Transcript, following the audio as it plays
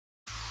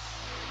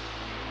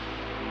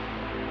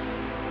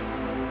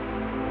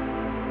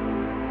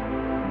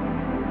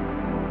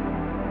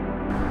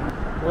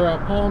We're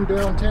at Palm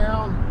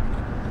downtown.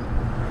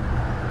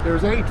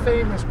 There's 8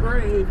 famous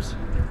graves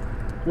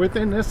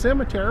within this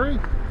cemetery,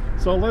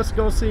 so let's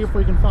go see if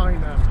we can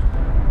find them.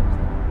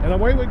 And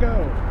away we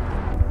go.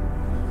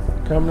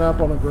 Coming up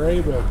on a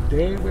grave of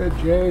David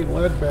J.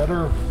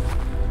 Ledbetter.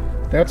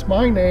 That's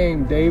my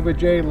name, David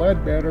J.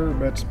 Ledbetter,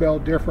 but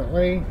spelled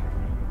differently.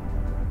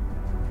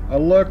 I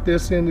looked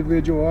this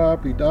individual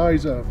up. He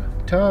dies of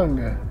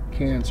tongue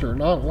cancer,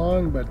 not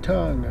lung, but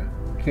tongue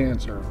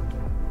cancer,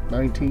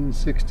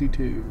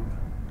 1962.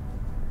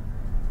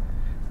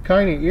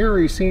 Kind of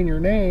eerie seeing your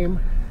name,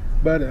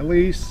 but at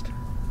least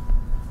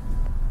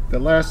the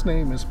last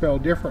name is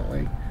spelled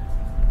differently.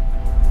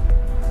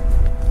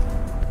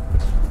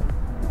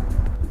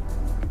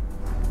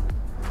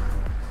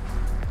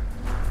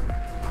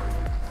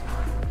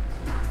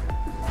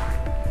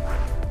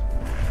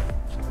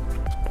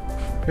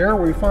 Here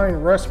we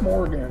find Russ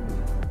Morgan.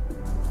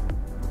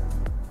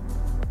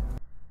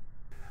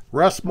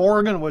 Russ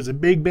Morgan was a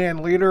big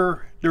band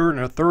leader during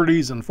the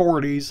 30s and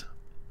 40s.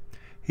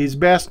 He's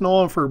best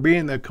known for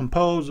being the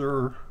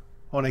composer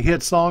on a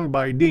hit song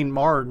by Dean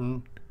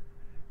Martin,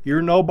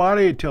 "You're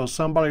Nobody Till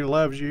Somebody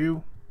Loves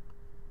You."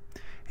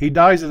 He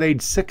dies at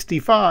age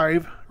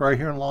 65 right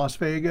here in Las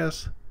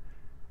Vegas.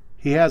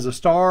 He has a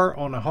star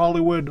on the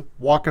Hollywood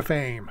Walk of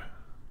Fame.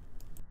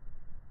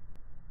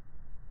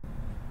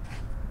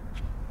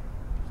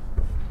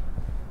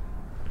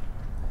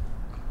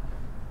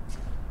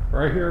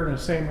 Right here in the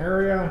same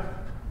area,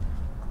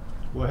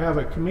 we'll have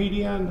a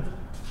comedian,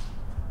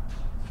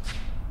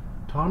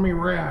 Tommy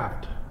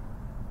Raft.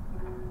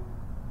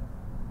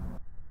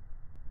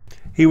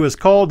 He was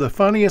called the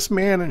funniest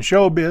man in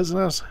show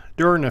business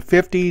during the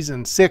 50s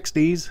and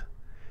 60s,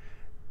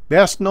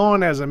 best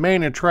known as a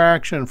main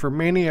attraction for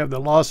many of the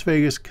Las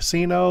Vegas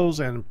casinos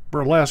and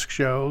burlesque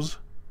shows.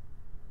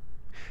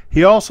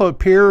 He also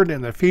appeared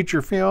in the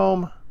feature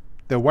film,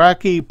 The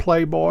Wacky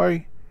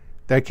Playboy,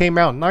 that came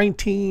out in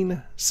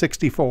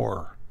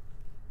 1964.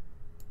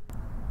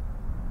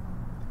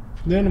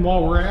 Then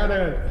while we're at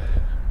it,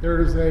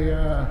 there's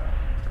a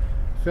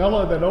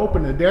fella that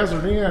opened a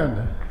Desert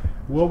Inn,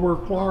 Wilbur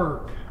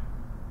Clark.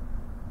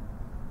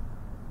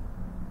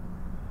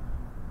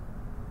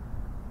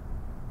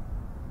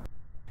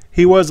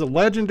 He was a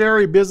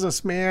legendary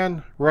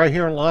businessman right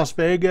here in Las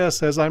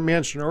Vegas. As I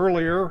mentioned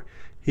earlier,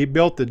 he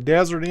built the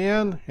Desert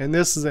Inn, and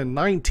this is in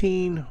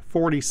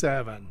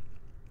 1947.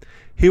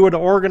 He would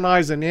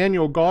organize an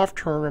annual golf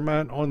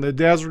tournament on the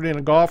Desert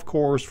Inn golf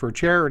course for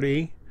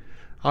charity.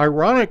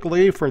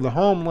 Ironically, for the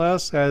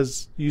homeless,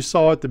 as you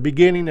saw at the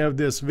beginning of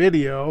this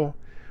video,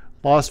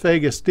 Las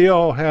Vegas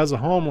still has a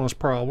homeless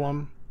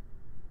problem.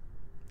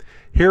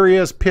 Here he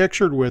is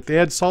pictured with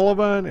Ed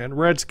Sullivan and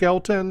Red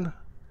Skelton.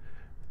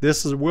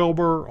 This is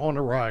Wilbur on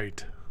the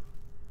right.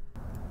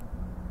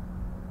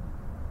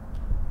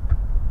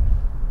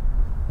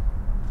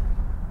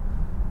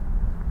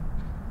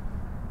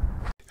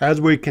 As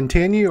we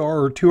continue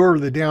our tour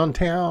of the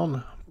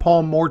downtown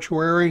Palm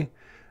Mortuary,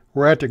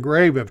 we're at the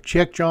grave of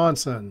Chick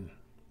Johnson.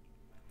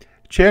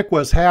 Chick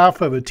was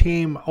half of a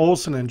team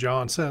Olson and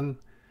Johnson.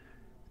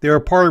 They were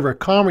part of a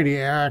comedy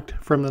act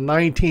from the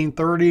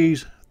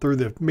 1930s through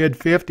the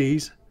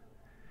mid-50s.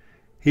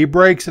 He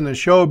breaks into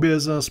show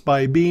business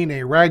by being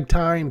a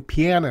ragtime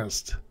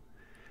pianist.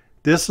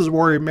 This is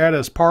where he met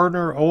his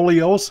partner Ole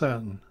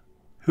Oleson,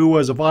 who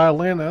was a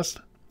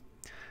violinist.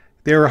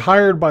 They were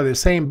hired by the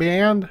same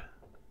band.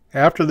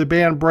 After the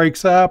band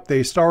breaks up,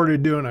 they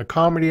started doing a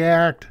comedy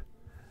act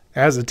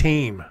as a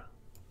team.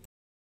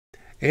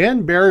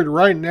 And buried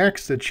right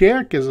next to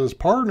Chick is his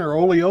partner,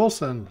 Ole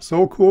Oleson.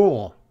 So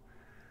cool.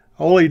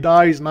 Ole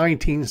dies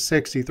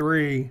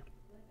 1963.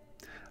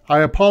 I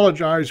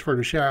apologize for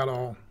the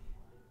shadow.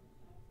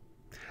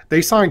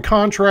 They signed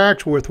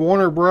contracts with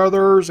Warner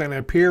Brothers and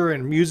appear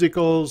in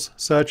musicals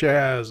such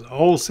as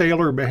Old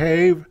Sailor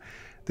Behave.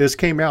 This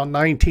came out in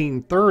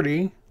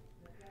 1930.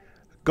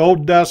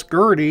 Gold Dust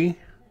Gertie.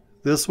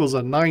 This was a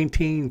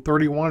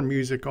 1931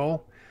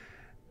 musical.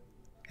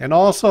 And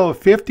also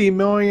 50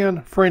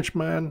 Million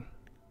Frenchmen,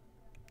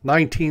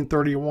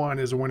 1931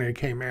 is when it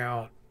came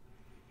out.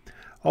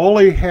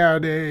 Ole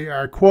had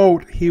a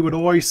quote he would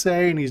always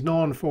say, and he's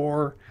known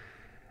for,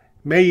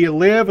 "May you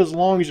live as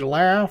long as you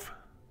laugh,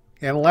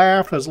 and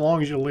laugh as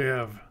long as you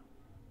live."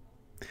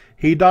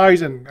 He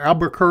dies in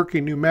Albuquerque,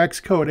 New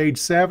Mexico at age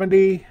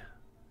 70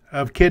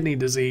 of kidney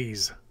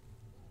disease.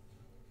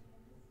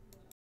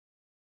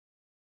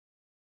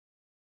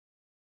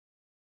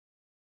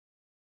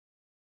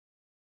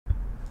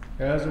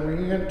 As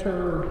we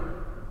enter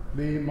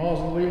the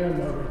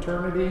Mausoleum of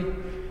Eternity,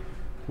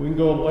 we can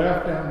go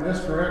left down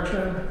this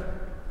direction.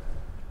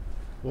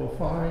 We'll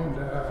find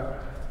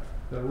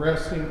the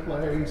resting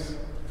place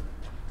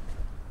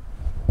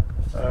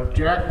of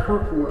Jack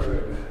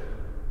Kirkwood.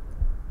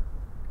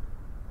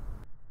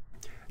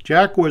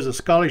 Jack was a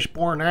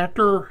Scottish-born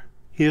actor.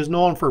 He is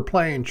known for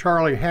playing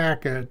Charlie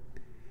Hackett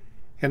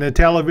in the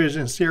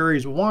television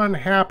series One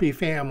Happy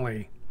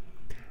Family.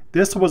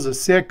 This was a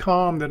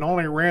sitcom that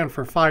only ran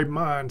for 5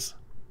 months.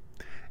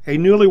 A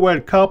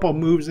newlywed couple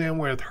moves in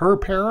with her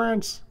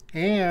parents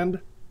and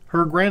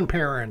her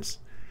grandparents.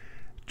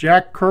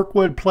 Jack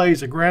Kirkwood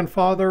plays a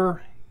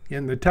grandfather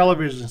in the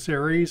television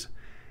series.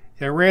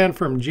 It ran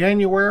from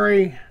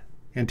January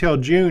until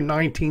June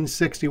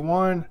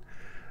 1961.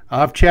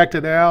 I've checked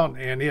it out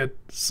and it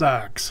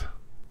sucks.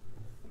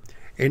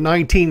 In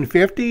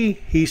 1950,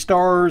 he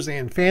stars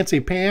in Fancy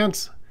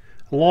Pants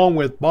along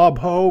with Bob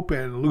Hope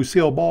and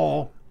Lucille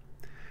Ball.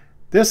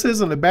 This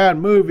isn't a bad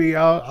movie.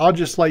 I'll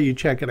just let you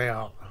check it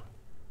out.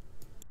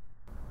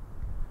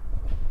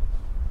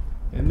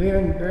 And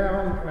then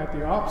down at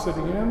the opposite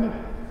end,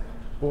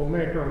 we'll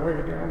make our way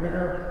down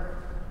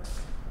there.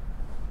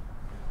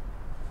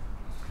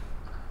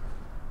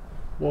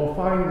 We'll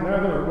find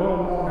another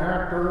well-known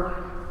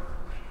actor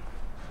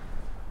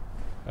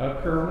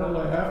up here on the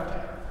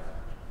left.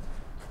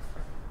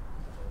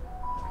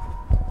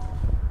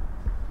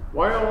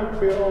 Wild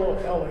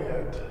Bill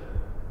Elliott.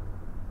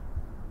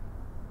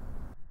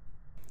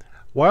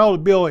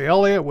 Wild Bill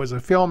Elliott was a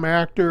film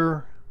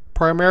actor,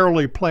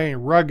 primarily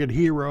playing rugged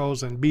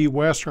heroes in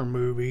B-Western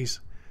movies,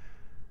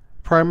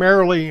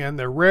 primarily in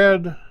the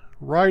Red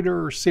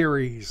Ryder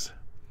series.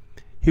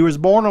 He was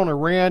born on a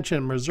ranch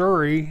in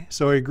Missouri,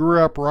 so he grew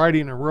up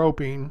riding and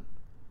roping.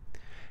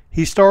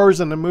 He stars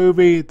in the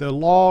movie The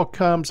Law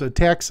Comes to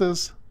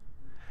Texas.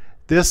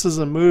 This is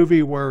a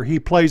movie where he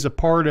plays a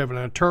part of an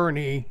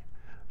attorney,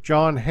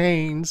 John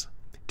Haynes,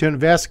 to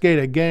investigate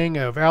a gang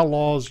of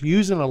outlaws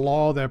using a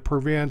law that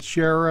prevents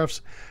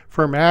sheriffs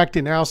from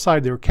acting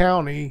outside their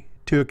county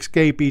to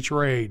escape each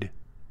raid.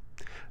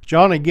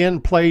 John,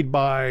 again played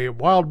by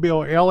Wild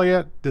Bill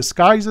Elliott,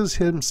 disguises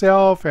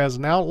himself as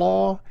an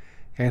outlaw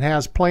and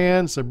has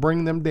plans to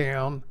bring them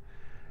down.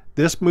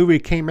 This movie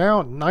came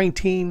out in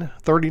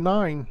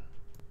 1939.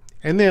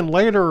 And then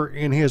later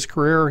in his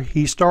career,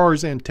 he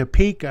stars in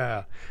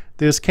Topeka.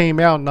 This came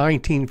out in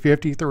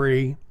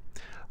 1953.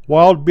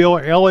 Wild Bill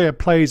Elliott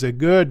plays a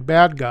good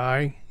bad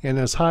guy and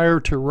is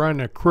hired to run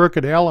a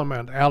crooked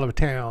element out of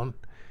town.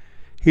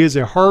 He is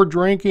a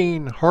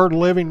hard-drinking,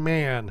 hard-living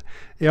man.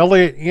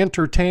 Elliott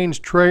entertains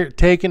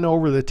taking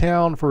over the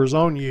town for his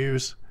own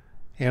use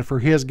and for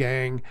his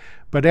gang,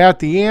 but at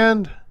the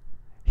end,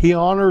 he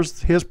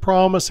honors his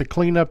promise to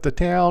clean up the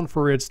town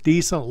for its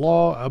decent,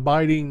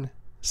 law-abiding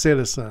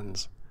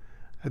citizens.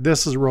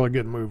 This is a really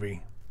good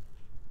movie.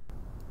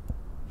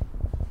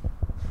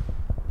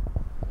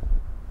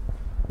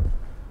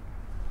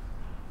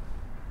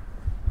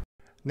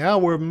 Now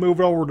we'll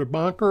move over to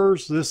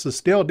Bunkers. This is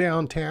still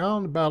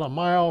downtown, about a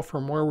mile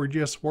from where we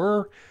just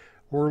were.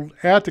 We're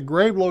at the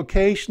grave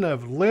location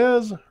of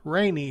Liz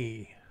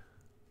Rainey.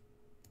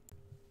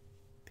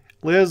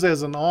 Liz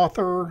is an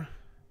author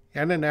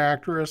and an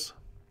actress.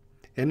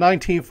 In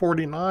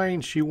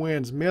 1949, she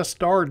wins Miss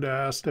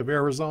Stardust of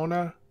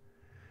Arizona.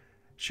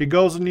 She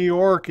goes to New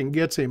York and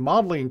gets a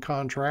modeling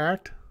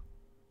contract.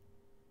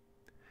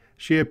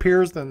 She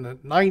appears in the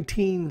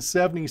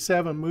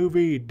 1977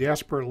 movie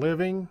Desperate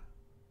Living.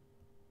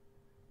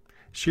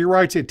 She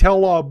writes a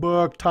tell-all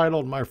book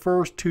titled My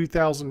First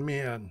 2,000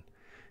 Men.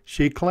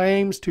 She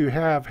claims to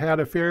have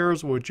had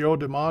affairs with Joe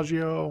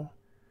DiMaggio,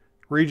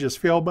 Regis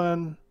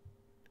Philbin,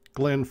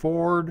 Glenn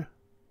Ford,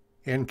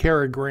 and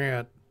Cary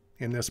Grant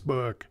in this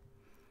book.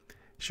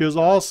 She was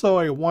also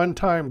a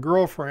one-time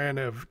girlfriend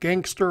of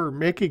gangster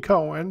Mickey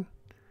Cohen.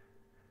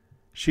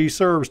 She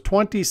serves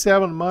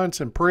 27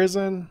 months in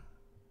prison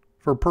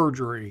for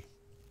perjury.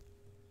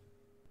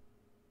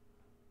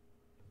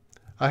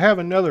 I have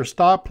another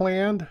stop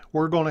planned.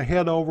 We're going to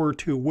head over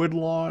to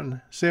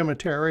Woodlawn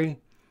Cemetery.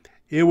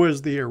 It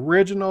was the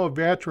original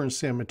veteran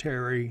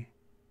cemetery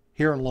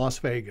here in Las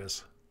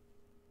Vegas.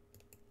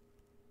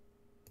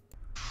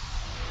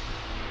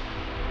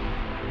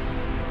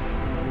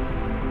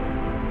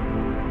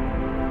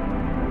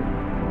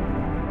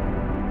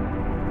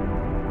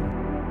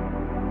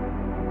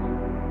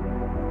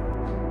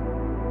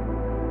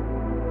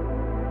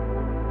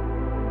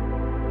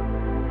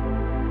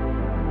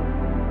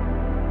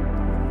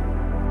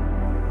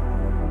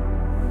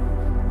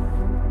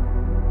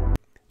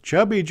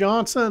 Chubby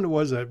Johnson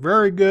was a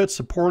very good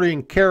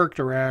supporting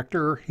character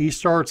actor. He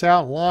starts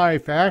out in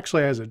life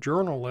actually as a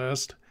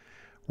journalist,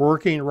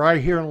 working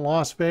right here in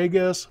Las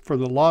Vegas for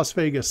the Las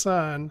Vegas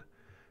Sun,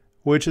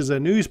 which is a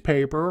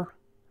newspaper.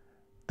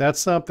 That's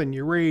something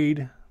you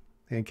read,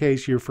 in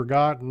case you've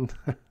forgotten.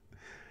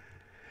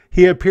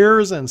 He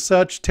appears in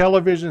such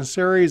television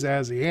series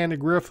as The Andy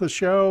Griffith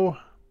Show,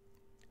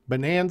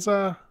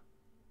 Bonanza,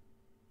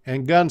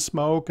 and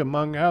Gunsmoke,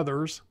 among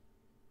others.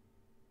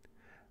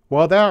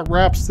 Well, that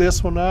wraps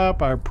this one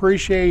up. I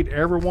appreciate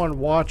everyone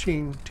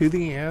watching to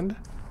the end.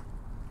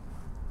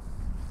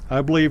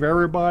 I believe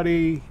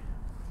everybody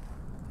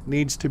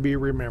needs to be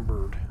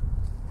remembered.